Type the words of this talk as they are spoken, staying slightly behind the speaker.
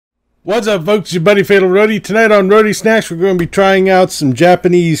What's up, folks? It's your buddy Fatalroadie. Tonight on Roadie Snacks, we're going to be trying out some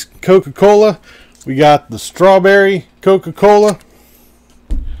Japanese Coca-Cola. We got the strawberry Coca-Cola.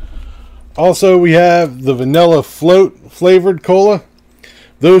 Also, we have the vanilla float flavored cola.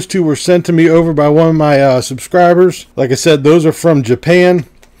 Those two were sent to me over by one of my subscribers. Like I said, those are from Japan.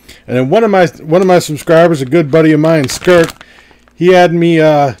 And then one of my subscribers, a good buddy of mine, Skirk, he had me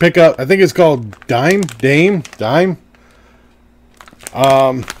pick up, I think it's called Daim.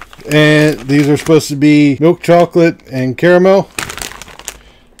 And these are supposed to be milk chocolate and caramel.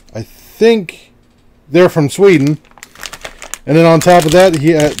 I think they're from Sweden. And then on top of that,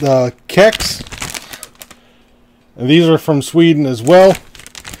 he had Kex. And these are from Sweden as well.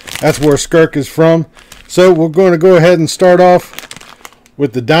 That's where Skirk is from. So we're going to go ahead and start off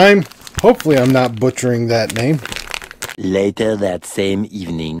with the Daim. Hopefully I'm not butchering that name. Later that same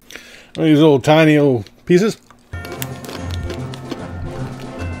evening. These little tiny little pieces.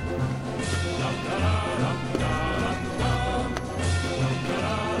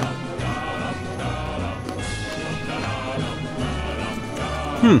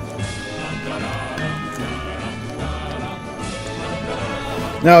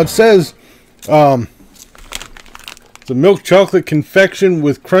 Now it says it's a milk chocolate confection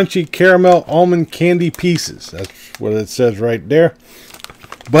with crunchy caramel almond candy pieces. That's what it says right there.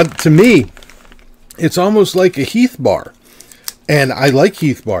 But to me, it's almost like a Heath bar. And I like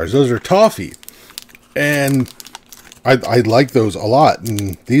Heath bars. Those are toffee. And I like those a lot.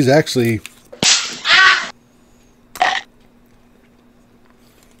 And these actually...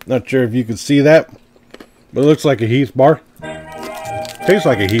 Not sure if you can see that, but it looks like a Heath bar. Tastes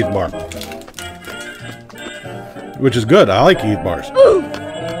like a Heath bar, which is good. I like Heath bars. Ooh.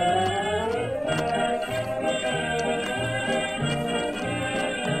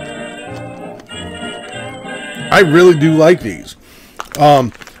 I really do like these.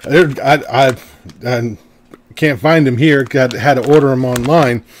 I can't find them here. Had to order them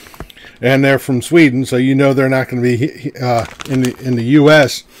online. And they're from Sweden, so you know they're not going to be in the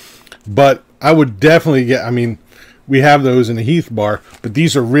U.S. But I would definitely get. I mean, we have those in a Heath bar, but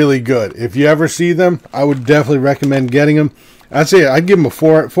these are really good. If you ever see them, I would definitely recommend getting them. I'd give them a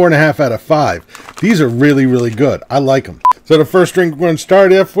 4.5 out of 5. These are really, really good. I like them. So the first drink we're going to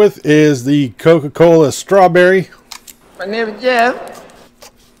start off with is the Coca-Cola strawberry. My name is Jeff.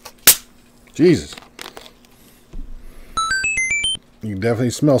 Jesus. You can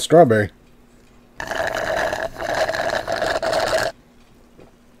definitely smell strawberry.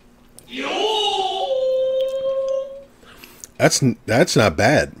 That's not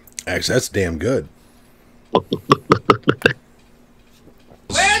bad. Actually, that's damn good. Where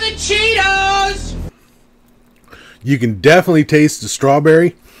are the Cheetos? You can definitely taste the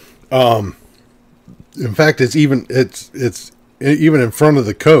strawberry. In fact, it's even in front of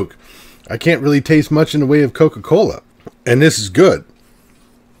the Coke. I can't really taste much in the way of Coca-Cola, and this is good.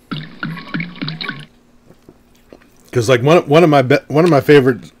 Because like one of my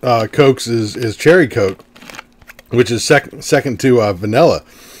favorite Cokes is Cherry Coke, which is second to vanilla,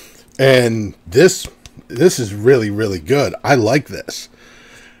 and this is really, really good. I like this.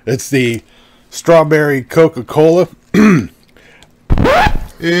 It's the strawberry Coca-Cola.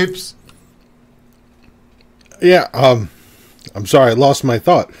 Oops. Yeah. I'm sorry, I lost my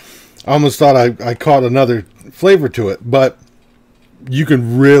thought. I almost thought I caught another flavor to it, but you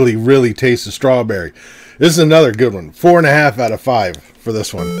can really, really taste the strawberry. This is another good one. 4.5 out of 5 for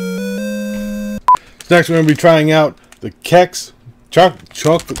this one. Next, we're going to be trying out the Kex chocolate.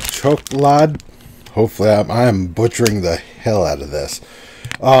 Hopefully, I am butchering the hell out of this.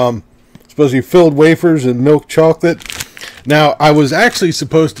 Supposed to be filled wafers and milk chocolate. Now, I was actually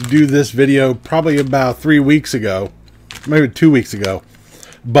supposed to do this video probably about 3 weeks ago, maybe 2 weeks ago,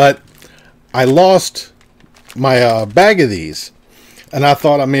 but I lost my bag of these, and I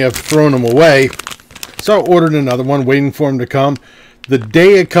thought I may have thrown them away. So I ordered another one, waiting for them to come. The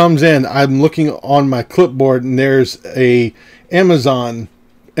day it comes in, I'm looking on my clipboard, and there's a Amazon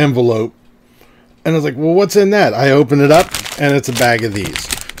envelope. And I was like, well, what's in that? I open it up, and it's a bag of these.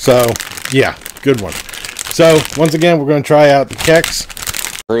 So, yeah, good one. So, once again, we're going to try out the Kex.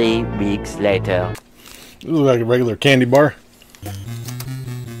 3 weeks later. It looks like a regular candy bar.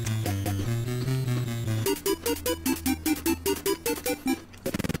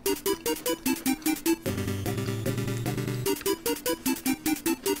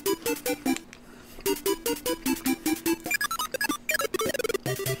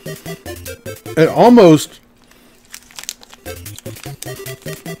 It almost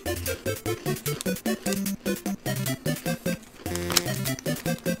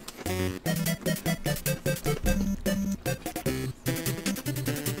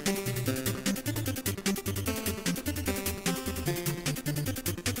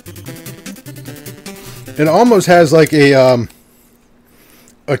It almost has like a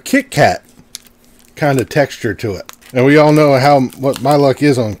Kit Kat kind of texture to it. And we all know what my luck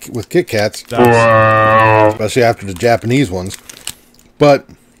is with Kit Kats, especially after the Japanese ones. But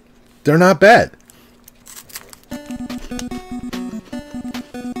they're not bad.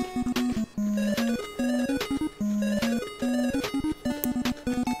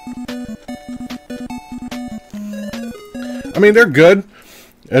 I mean, they're good.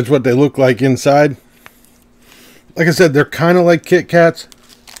 That's what they look like inside. Like I said, they're kind of like Kit Kats.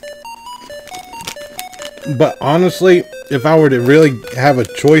 But honestly, if I were to really have a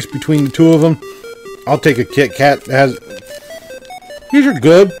choice between the two of them, I'll take a Kit Kat. These are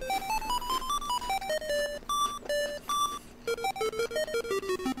good.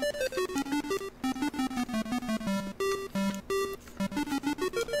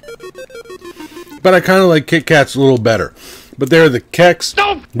 But I kind of like Kit Kats a little better. But they're the Keks.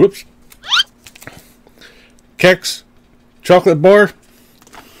 No! Whoops. Keks chocolate bar.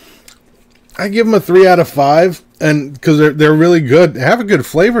 I give them a 3 out of 5, and because they're really good, they have a good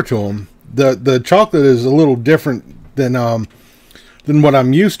flavor to them. The chocolate is a little different than what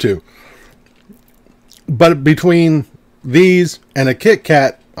I'm used to. But between these and a Kit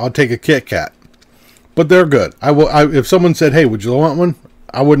Kat, I'll take a Kit Kat. But they're good. If someone said, "Hey, would you want one?"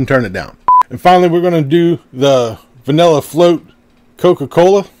 I wouldn't turn it down. And finally, we're going to do the vanilla float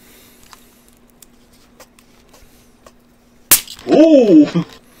Coca-Cola. Ooh!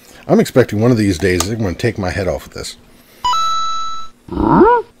 I'm expecting one of these days they're going to take my head off with this.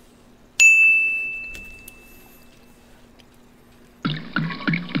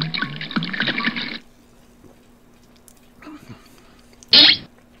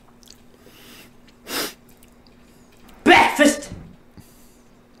 Breakfast!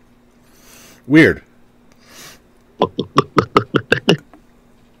 Weird.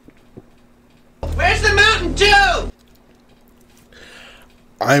 Where's the Mountain Dew?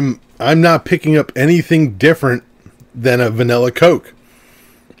 I'm not picking up anything different than a vanilla Coke.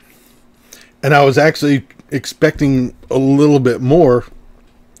 And I was actually expecting a little bit more.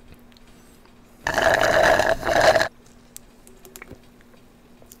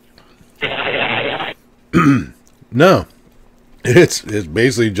 No. It's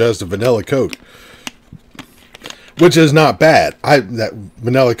basically just a vanilla Coke. Which is not bad. That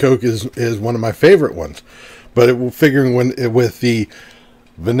vanilla Coke is one of my favorite ones. But figuring with the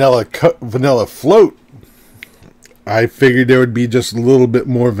vanilla float, I figured there would be just a little bit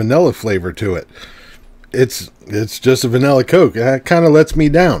more vanilla flavor to it. It's just a vanilla Coke. That kind of lets me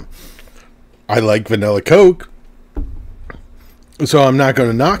down. I like vanilla Coke, so I'm not going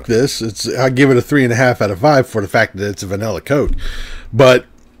to knock this. I give it a 3.5 out of 5 for the fact that it's a vanilla Coke. But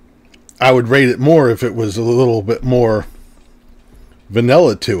I would rate it more if it was a little bit more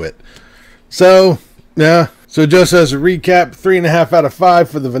vanilla to it. So, yeah. So just as a recap, 3.5 out of 5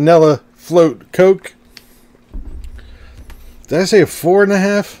 for the vanilla float Coke. Did I say a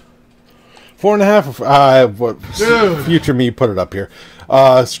 4.5? 4.5? What? Future me put it up here.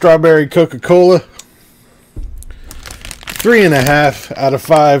 Strawberry Coca-Cola. 3.5 out of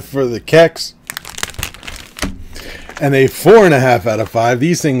 5 for the Keks. And a 4.5 out of 5.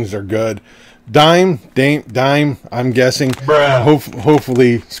 These things are good. Daim, I'm guessing.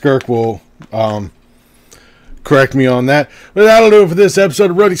 Hopefully Skirk will correct me on that. But that'll do it for this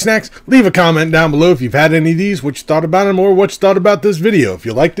episode of Roadie Snacks. Leave a comment down below if you've had any of these, what you thought about them, or what you thought about this video. If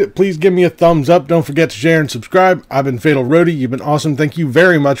you liked it, please give me a thumbs up. Don't forget to share and subscribe. I've been Fatalroadie. You've been awesome. Thank you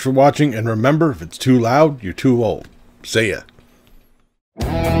very much for watching. And remember, if it's too loud, you're too old. See ya.